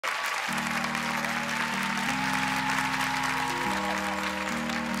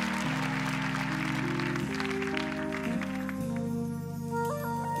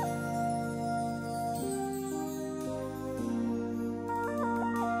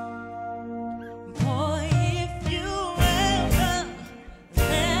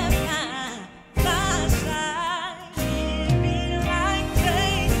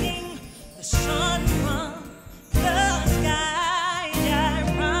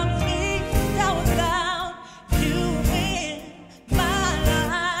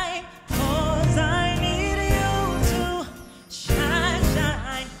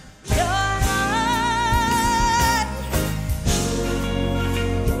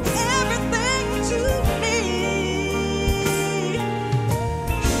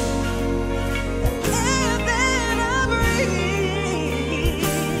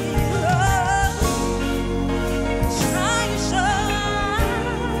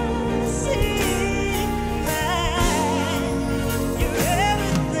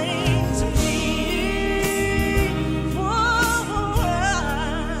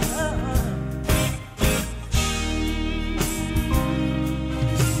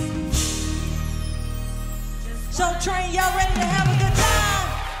train. Y'all ready to have a good time?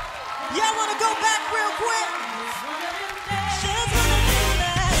 Y'all want to go back real quick? Just wanna do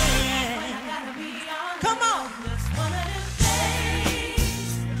that. Come on.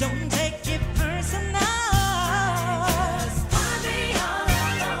 Don't take it personal.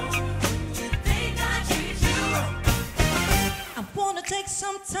 I wanna take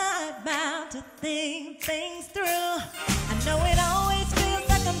some time out to think things through. I know it always feels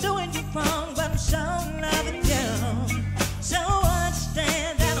like I'm doing you wrong, but I'm sure loving you. So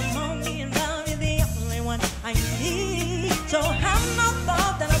understand that I'm only in love, you're the only one I need. So have no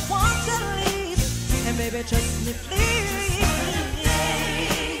thought that I want to leave, and baby, trust me, please.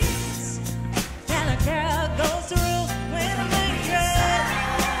 That a girl goes through when I'm angry.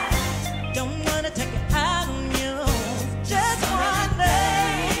 Don't wanna take it out on you, just one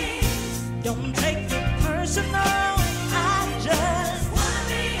day. Don't take it personal.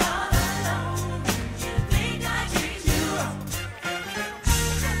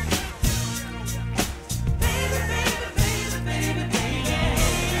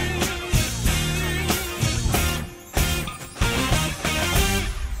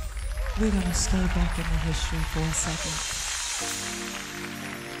 We're gonna stay back in the history for a second.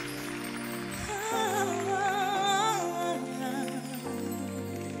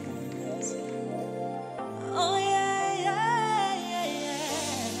 Oh yeah, yeah, yeah, yeah.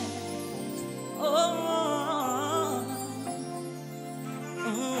 Oh,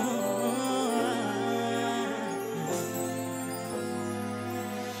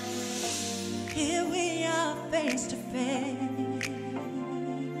 here we are face to face.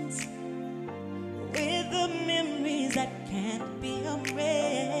 The memories that can't be erased.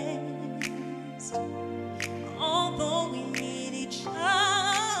 Although we need each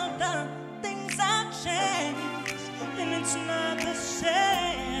other, things have changed, and it's not the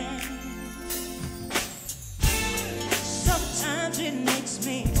same. Sometimes it makes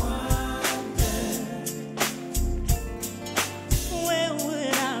me wonder, where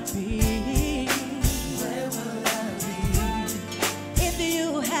would I be? Where would I be if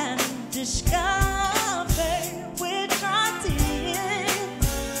you hadn't discovered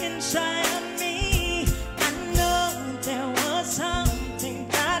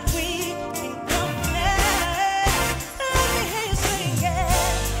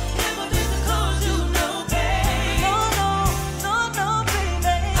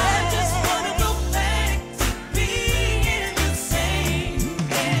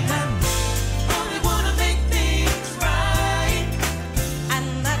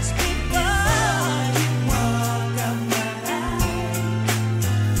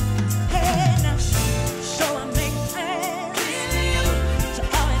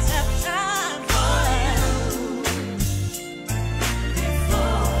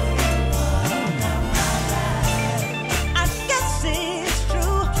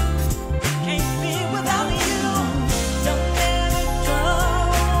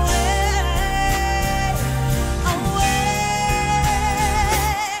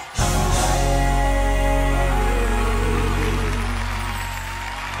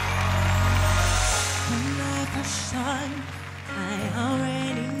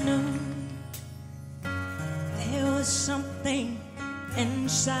something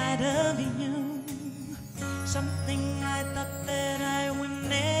inside of you, something I thought that I would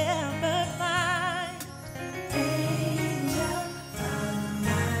never find. Angel of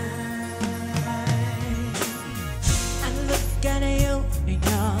mine, I look at you and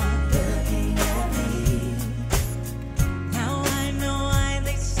you're looking at me. Now I know why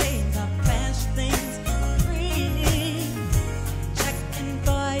they say the best things are free. Checking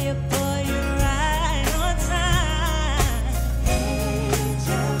for you, boy, you're right on time.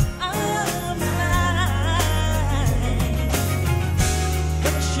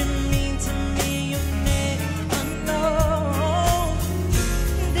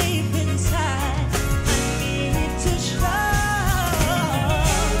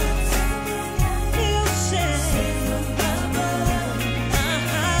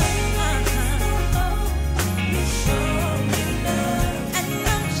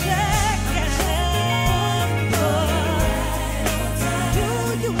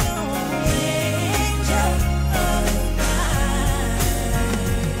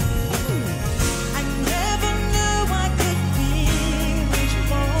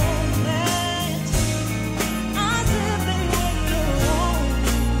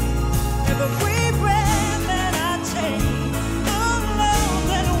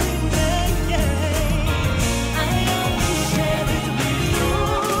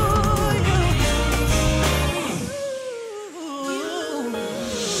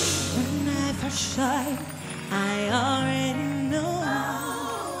 I already knew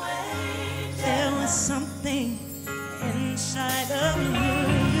there was something inside of you,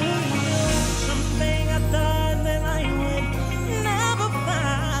 something I thought that I would never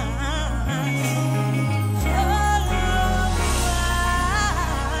find.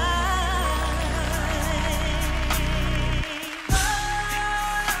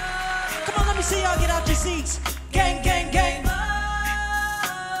 Come on, let me see y'all get out your seats. Gang, gang, gang.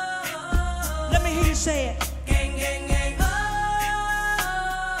 Let me hear you say it. Gang, gang, gang.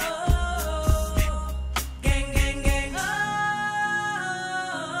 Gang, gang, gang.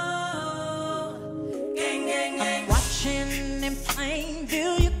 Gang, gang, gang. I'm watching in plain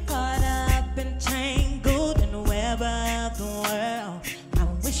view. You caught up and tangled in the web of the world. I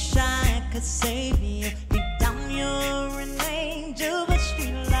wish I could save you. Deep down you're an angel, but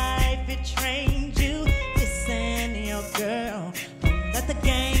street life it trained you. Listen, your girl, don't let the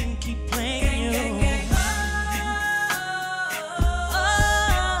game keep playing you. Gang, gang, gang.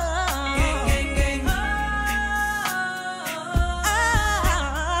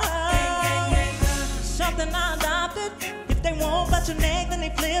 Something I adopted. If they won't bite your neck, then they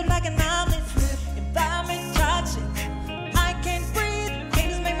flip like an omelet. Environment toxic, I can't breathe.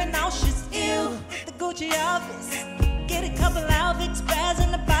 Haters make me nauseous. Ew, the Gucci office. Get a couple outfits, spaz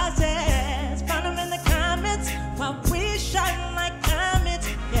in the boxes. Find them in the comments while we shine like comets.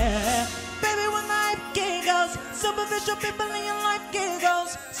 Yeah, baby, when life giggles, superficial people in your life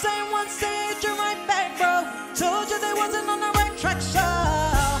giggles. Say one, say it, you're right back, bro. Told you they wasn't on the right track, so.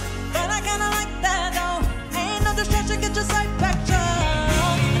 But I kinda like that, though. Ain't no distraction, get your sight back, Joe. I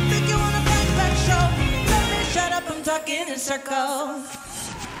think you want a back show. Let me shut up, I'm talking in circles.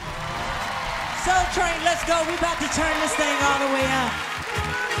 Soul Train, let's go. We about to turn this thing all the way up.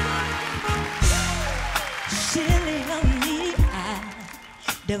 Silly of me, I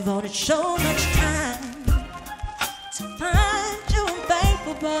devoted so much time to find you,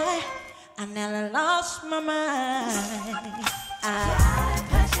 faithful boy. I nearly lost my mind. I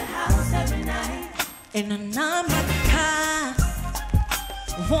pass your house every night in a number car.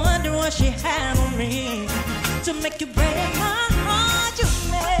 Wonder what she had on me to make you break my heart. You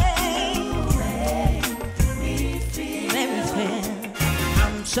make me feel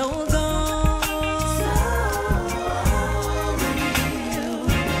I'm so gone.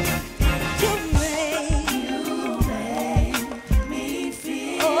 You make me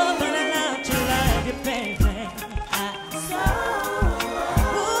feel. Oh, but I love to love you, baby.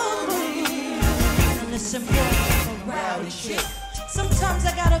 And listen, boy, rowdy shit. Sometimes I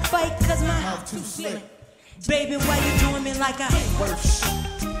gotta fight cause my heart too slick. Baby, why you doing me like I ain't worth shit?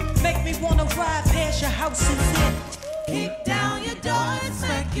 Make me wanna ride past your house and sit. Kick down your door and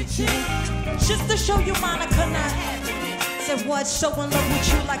smack your chin. Just to show you mine, I could not have it. Said what, so in love with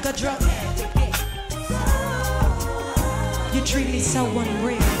you like a drug addict. You treat me so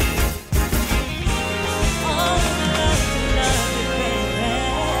unreal.